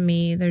bizarre to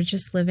me. They're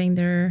just living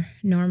their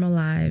normal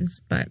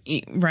lives. But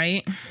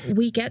right,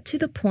 we get to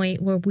the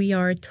point where we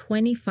are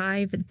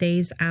 25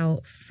 days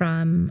out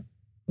from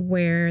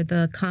where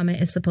the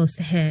comet is supposed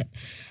to hit.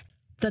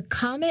 The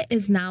comet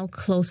is now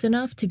close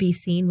enough to be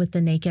seen with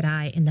the naked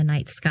eye in the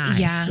night sky.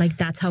 Yeah. Like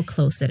that's how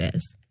close it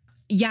is.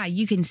 Yeah,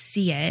 you can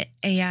see it.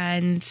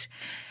 And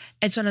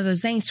it's one of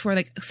those things where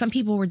like some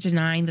people were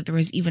denying that there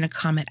was even a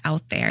comet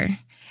out there.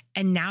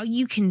 And now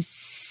you can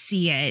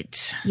see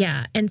it.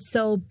 Yeah. And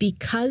so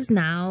because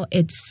now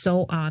it's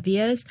so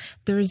obvious,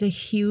 there's a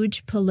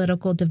huge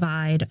political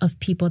divide of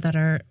people that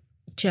are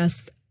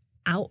just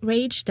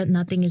outraged that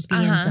nothing is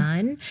being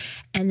done.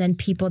 And then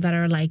people that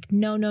are like,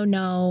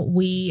 no,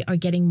 we are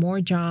getting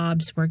more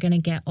jobs. We're going to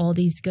get all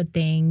these good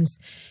things.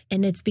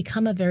 And it's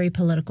become a very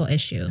political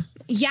issue.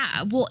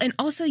 Yeah. Well, and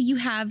also you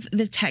have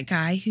the tech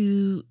guy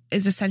who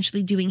is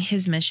essentially doing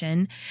his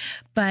mission,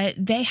 but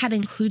they had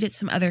included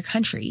some other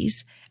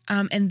countries,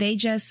 and they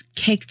just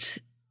kicked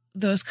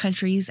those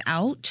countries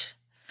out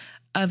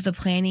of the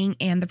planning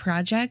and the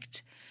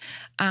project.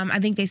 I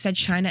think they said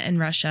China and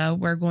Russia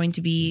were going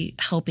to be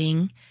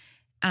helping.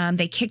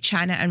 They kicked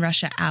China and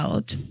Russia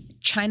out.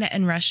 China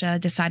and Russia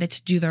decided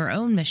to do their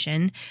own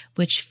mission,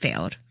 which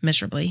failed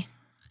miserably.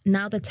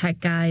 Now the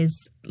tech guy's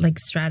like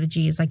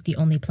strategy is like the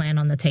only plan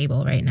on the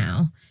table right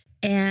now.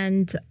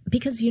 And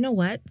because you know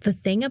what? The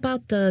thing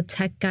about the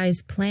tech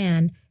guy's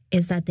plan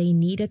is that they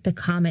needed the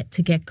comet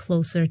to get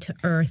closer to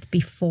Earth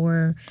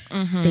before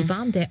they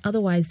bombed it.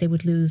 Otherwise, they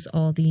would lose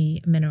all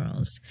the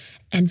minerals.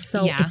 And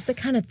so it's the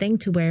kind of thing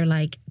to where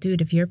like,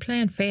 dude, if your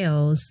plan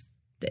fails,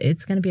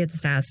 it's going to be a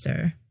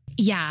disaster.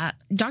 Yeah,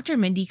 Dr.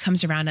 Mindy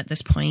comes around at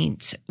this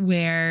point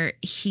where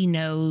he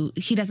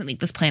doesn't think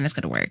this plan is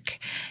going to work.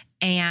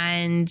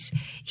 And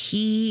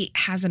he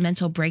has a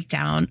mental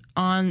breakdown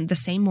on the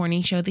same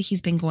morning show that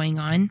he's been going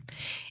on.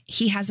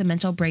 He has a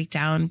mental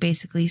breakdown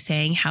basically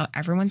saying how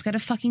everyone's going to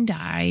fucking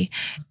die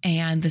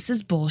and this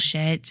is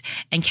bullshit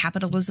and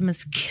capitalism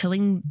is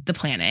killing the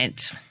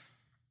planet.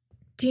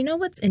 Do you know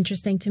what's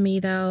interesting to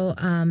me though?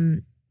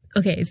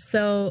 Okay,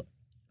 so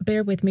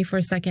bear with me for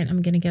a second.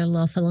 I'm going to get a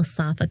little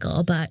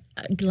philosophical, but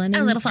Glennon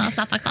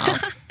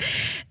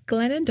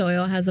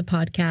Doyle has a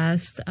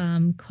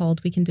podcast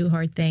called We Can Do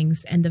Hard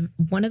Things. And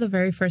one of the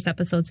very first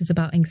episodes is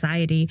about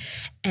anxiety.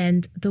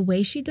 And the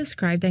way she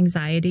described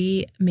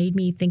anxiety made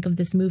me think of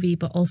this movie,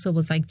 but also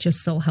was like just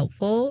so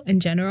helpful in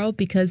general,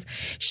 because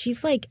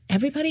she's like,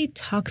 everybody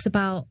talks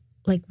about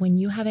like when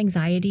you have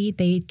anxiety,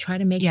 they try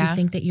to make you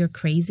think that you're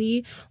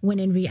crazy, when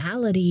in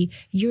reality,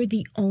 you're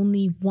the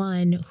only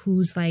one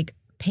who's like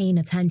paying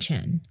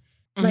attention.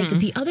 Like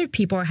the other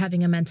people are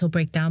having a mental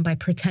breakdown by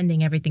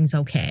pretending everything's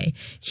okay.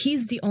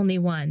 He's the only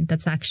one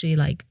that's actually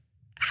like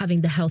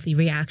having the healthy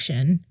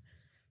reaction.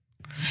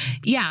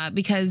 Yeah,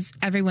 because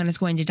everyone is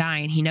going to die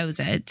and he knows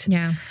it.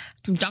 Yeah.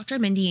 Dr.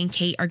 Mindy and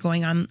Kate are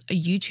going on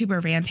a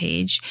YouTuber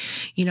rampage.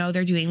 You know,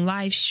 they're doing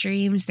live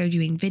streams, they're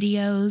doing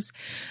videos.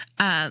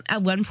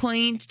 At one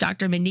point,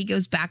 Dr. Mindy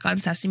goes back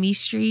on Sesame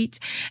Street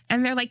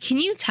and they're like, can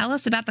you tell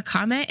us about the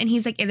comet? And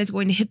he's like, it is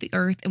going to hit the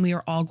Earth and we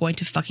are all going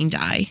to fucking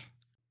die.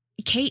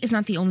 Kate is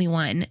not the only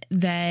one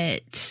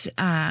that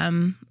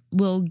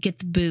will get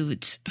the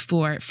boot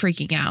for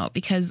freaking out,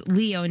 because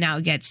Leo now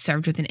gets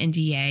served with an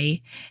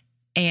NDA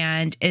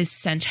and is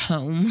sent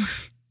home,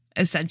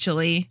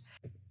 essentially.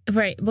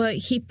 Right. Well,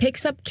 he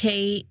picks up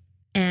Kate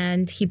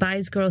and he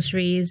buys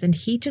groceries and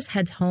he just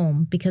heads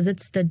home because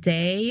it's the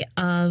day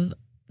of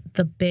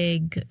the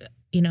big,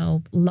 you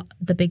know,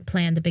 the big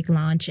plan, the big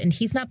launch, and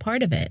he's not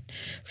part of it.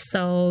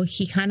 So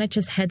he kind of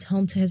just heads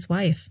home to his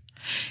wife.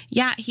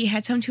 Yeah, he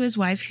heads home to his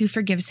wife, who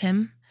forgives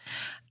him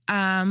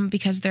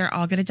because they're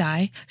all going to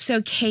die.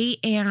 So Kate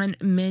and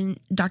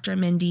Dr.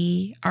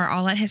 Mindy are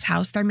all at his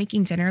house. They're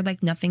making dinner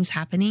like nothing's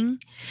happening.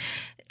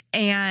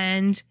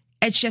 And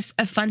it's just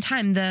a fun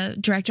time. The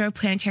director of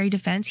Planetary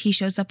Defense, he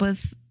shows up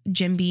with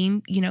Jim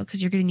Beam, you know,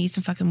 because you're going to need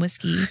some fucking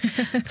whiskey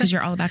because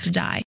you're all about to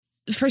die.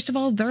 First of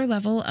all, their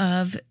level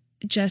of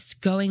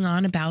just going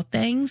on about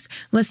things.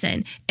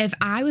 Listen, if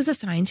I was a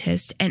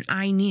scientist and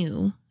I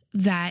knew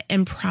that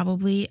in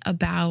probably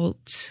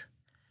about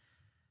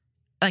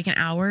like an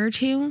hour or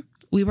two,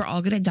 we were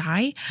all going to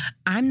die,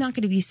 I'm not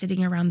going to be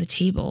sitting around the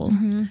table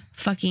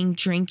fucking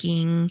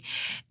drinking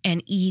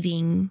and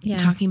eating,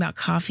 talking about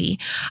coffee.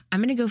 I'm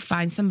going to go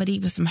find somebody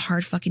with some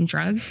hard fucking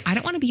drugs. I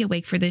don't want to be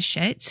awake for this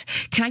shit.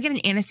 Can I get an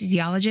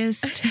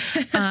anesthesiologist?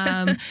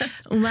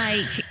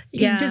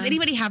 Does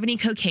anybody have any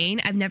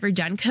cocaine? I've never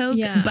done coke,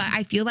 but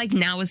I feel like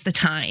now is the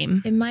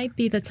time. It might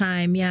be the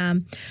time, yeah.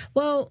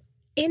 Well,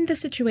 in the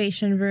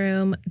Situation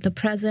Room, the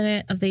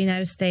president of the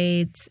United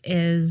States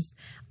is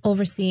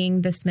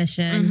overseeing this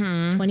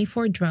mission.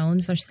 24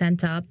 drones are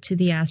sent up to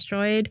the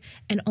asteroid,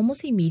 and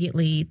almost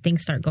immediately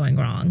things start going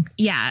wrong.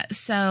 Yeah,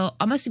 so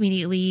almost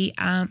immediately,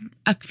 a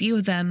few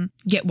of them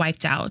get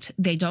wiped out.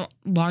 They don't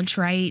launch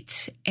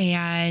right,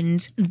 and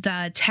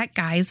the tech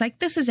guy is like,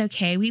 this is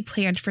okay. We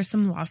planned for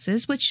some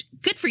losses, which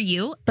good for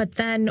you. But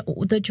then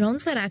the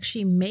drones that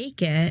actually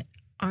make it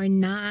are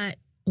not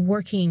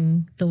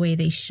working the way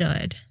they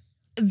should.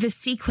 The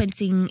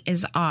sequencing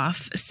is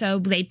off. So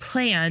they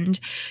planned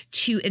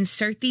to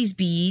insert these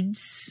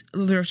beads,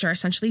 which are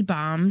essentially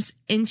bombs,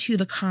 into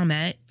the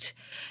comet.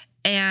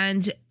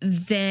 And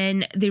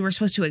then they were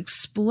supposed to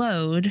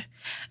explode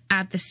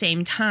at the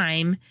same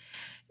time.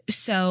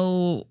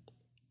 So,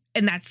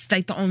 and that's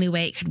like the only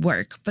way it could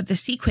work. But the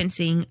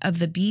sequencing of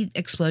the bead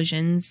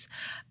explosions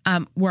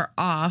were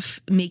off,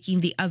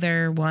 making the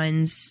other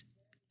ones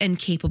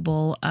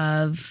incapable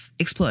of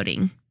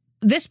exploding.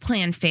 This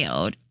plan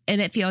failed. And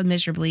it failed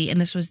miserably,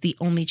 and this was the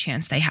only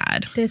chance they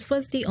had. This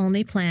was the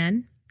only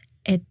plan.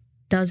 It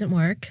doesn't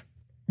work.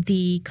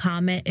 The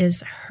comet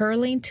is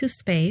hurling to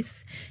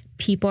space.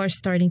 People are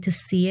starting to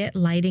see it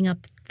lighting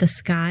up the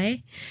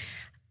sky.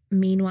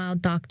 Meanwhile,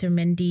 Dr.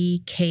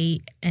 Mindy,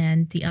 Kate,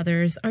 and the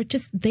others are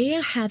they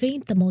are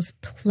having the most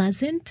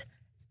pleasant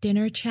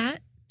dinner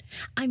chat.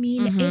 I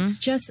mean, it's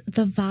just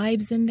the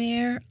vibes in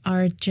there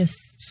are just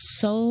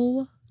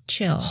so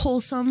chill.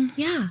 Wholesome.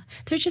 Yeah.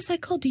 They're just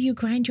like, oh, do you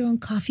grind your own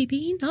coffee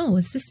bean? Oh,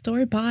 is this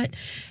store-bought?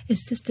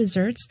 Is this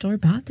dessert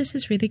store-bought? This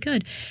is really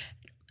good.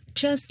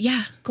 Just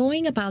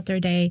going about their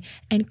day.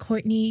 And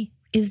Courtney,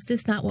 is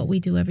this not what we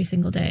do every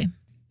single day?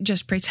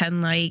 Just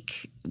pretend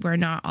like we're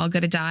not all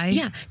going to die.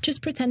 Yeah.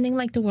 Just pretending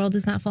like the world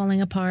is not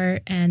falling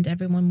apart and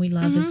everyone we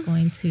love is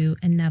going to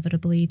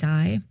inevitably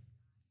die.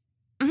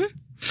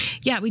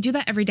 Yeah, we do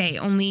that every day,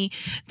 only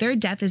their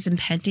death is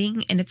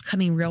impending and it's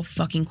coming real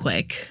fucking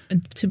quick.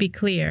 To be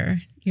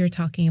clear, you're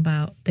talking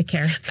about the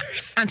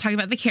characters. I'm talking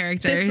about the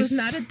characters. This was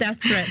not a death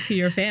threat to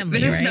your family,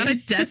 This right? is not a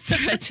death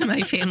threat to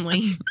my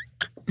family.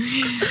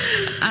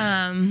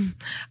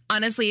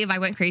 Honestly, if I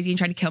went crazy and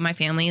tried to kill my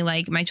family,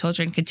 like my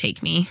children could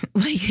take me.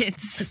 Like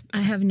it's...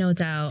 I have no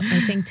doubt.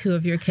 I think 2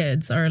 of your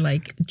kids are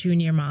like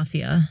junior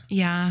mafia.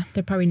 Yeah.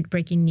 They're probably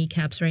breaking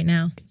kneecaps right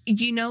now.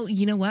 You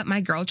know what? My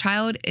girl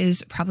child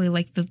is probably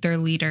like their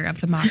leader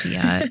of the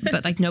mafia,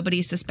 but like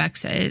nobody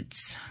suspects it.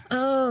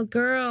 Oh,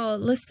 girl.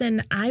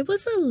 Listen, I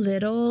was a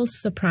little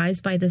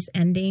surprised by this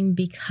ending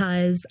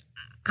because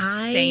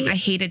Same. I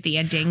hated the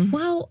ending.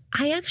 Well,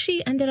 I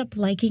actually ended up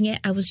liking it.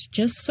 I was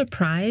just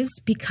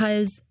surprised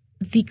because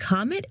the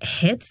comet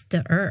hits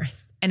the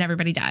Earth. And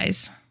everybody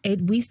dies.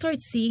 We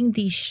start seeing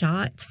these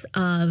shots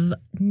of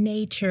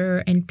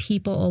nature and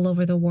people all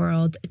over the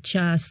world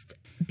just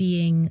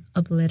being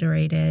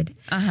obliterated.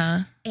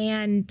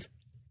 And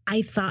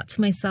I thought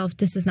to myself,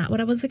 this is not what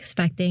I was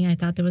expecting. I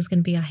thought there was going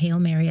to be a Hail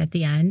Mary at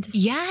the end.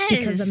 Yes.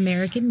 Because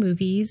American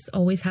movies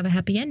always have a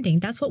happy ending.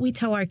 That's what we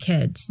tell our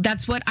kids.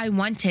 That's what I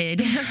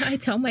wanted. I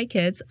tell my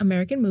kids,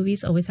 American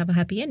movies always have a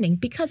happy ending.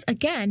 Because,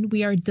 again,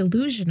 we are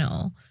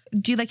delusional.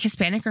 Do like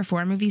Hispanic or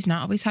foreign movies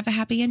not always have a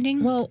happy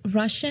ending? Well,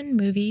 Russian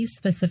movies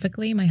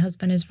specifically, my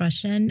husband is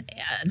Russian.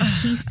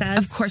 He says...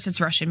 Of course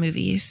it's Russian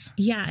movies.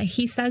 Yeah,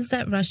 he says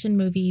that Russian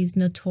movies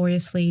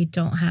notoriously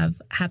don't have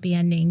happy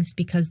endings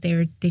because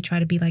they try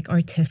to be like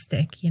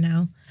artistic, you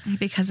know?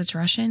 Because it's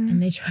Russian?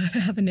 And they try to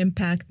have an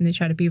impact and they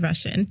try to be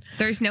Russian.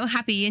 There's no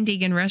happy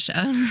ending in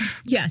Russia.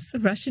 Yes,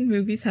 Russian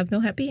movies have no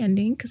happy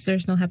ending because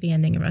there's no happy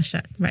ending in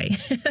Russia, right?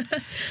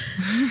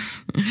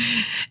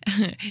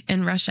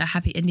 In Russia,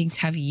 happy endings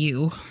have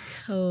you.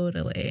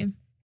 Totally.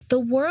 The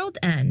world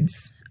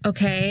ends,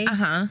 okay?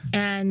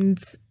 And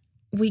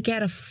we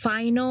get a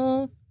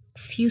final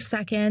few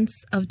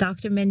seconds of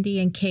Dr. Mindy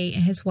and Kate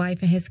and his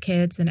wife and his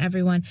kids and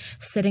everyone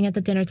sitting at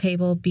the dinner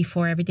table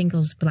before everything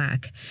goes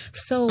black.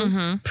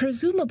 So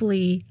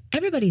presumably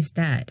everybody's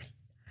dead.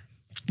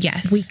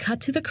 Yes. We cut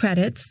to the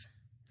credits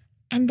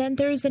and then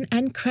there's an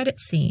end credit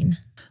scene.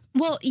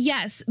 Well,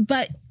 yes,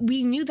 but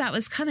we knew that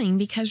was coming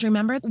because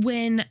remember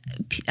when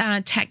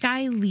Tech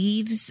Guy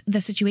leaves the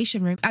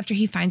Situation Room after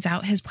he finds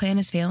out his plan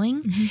is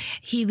failing,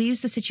 he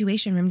leaves the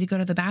Situation Room to go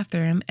to the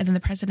bathroom. And then the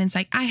president's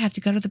like, I have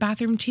to go to the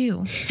bathroom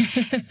too.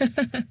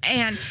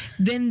 And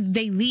then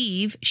they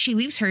leave. She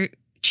leaves her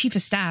chief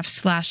of staff /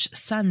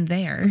 son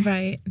there.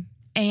 Right.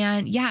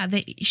 And yeah,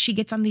 she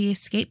gets on the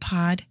escape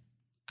pod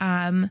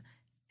and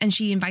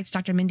she invites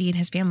Dr. Mindy and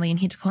his family and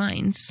he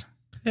declines.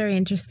 Very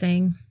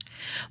interesting.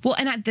 Well,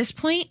 and at this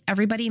point,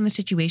 everybody in the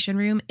Situation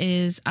Room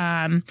is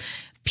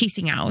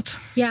piecing out.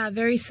 Yeah,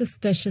 very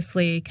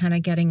suspiciously kind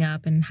of getting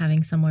up and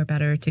having somewhere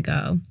better to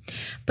go.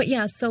 But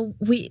yeah, so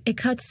it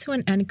cuts to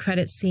an end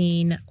credit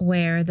scene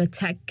where the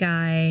tech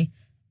guy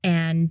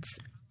and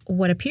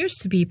what appears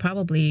to be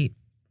probably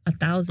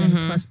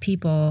 1,000 plus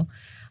people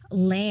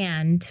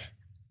land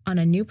on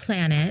a new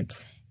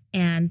planet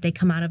and they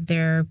come out of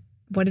their,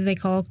 what do they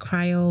call,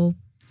 cryo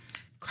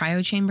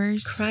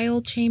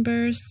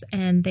chambers,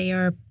 and they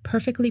are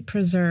perfectly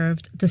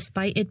preserved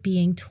despite it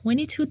being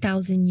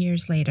 22,000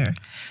 years later.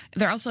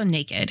 They're also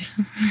naked.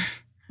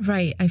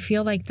 Right. I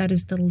feel like that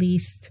is the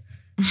least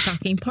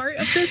shocking part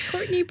of this,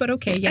 Courtney, but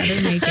okay, yeah,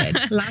 they're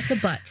naked. Lots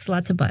of butts.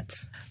 Lots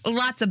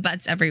of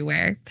butts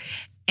everywhere.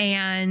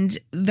 And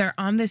they're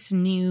on this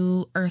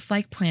new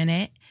Earth-like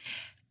planet,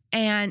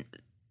 and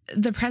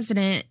the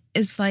president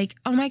is like,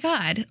 oh my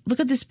God,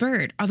 look at this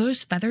bird. Are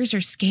those feathers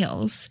or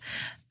scales?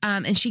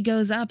 And she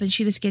goes up and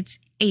she just gets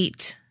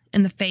ate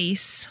in the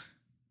face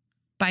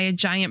by a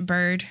giant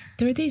bird.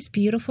 There are these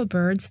beautiful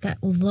birds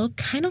that look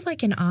kind of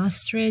like an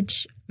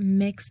ostrich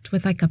mixed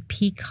with like a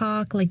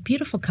peacock, like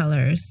beautiful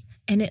colors.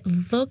 And it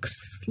looks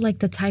like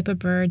the type of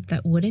bird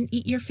that wouldn't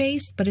eat your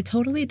face, but it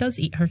totally does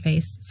eat her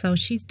face. So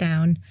she's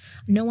down.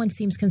 No one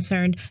seems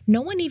concerned.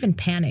 No one even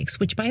panics,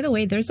 which, by the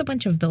way, there's a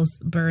bunch of those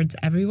birds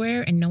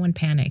everywhere and no one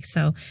panics.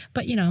 So,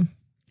 but you know.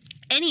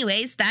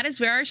 Anyways, that is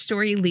where our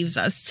story leaves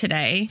us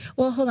today.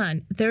 Well, hold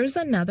on. There's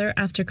another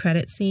after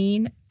credit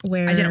scene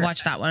where... I didn't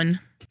watch that one.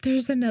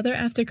 There's another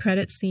after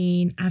credit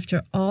scene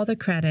after all the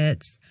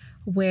credits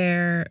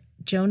where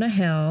Jonah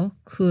Hill,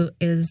 who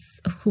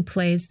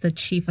plays the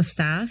chief of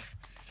staff,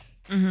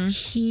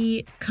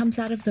 he comes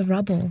out of the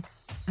rubble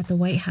at the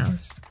White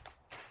House.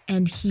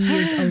 And he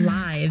is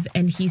alive,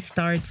 and he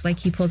starts, like,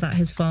 he pulls out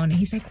his phone, and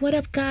he's like, what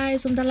up,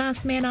 guys? I'm the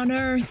last man on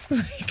Earth.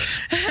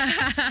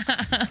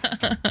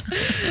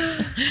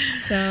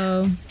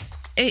 So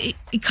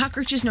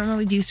cockroaches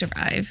normally do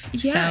survive.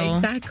 Yeah,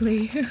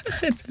 exactly.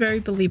 It's very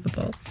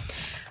believable.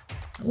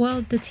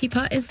 Well, the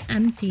teapot is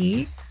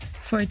empty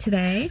for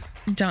today.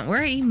 Don't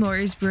worry, more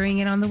is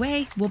brewing and on the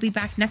way. We'll be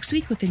back next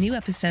week with a new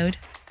episode.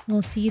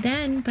 We'll see you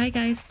then. Bye,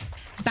 guys.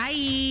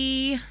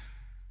 Bye.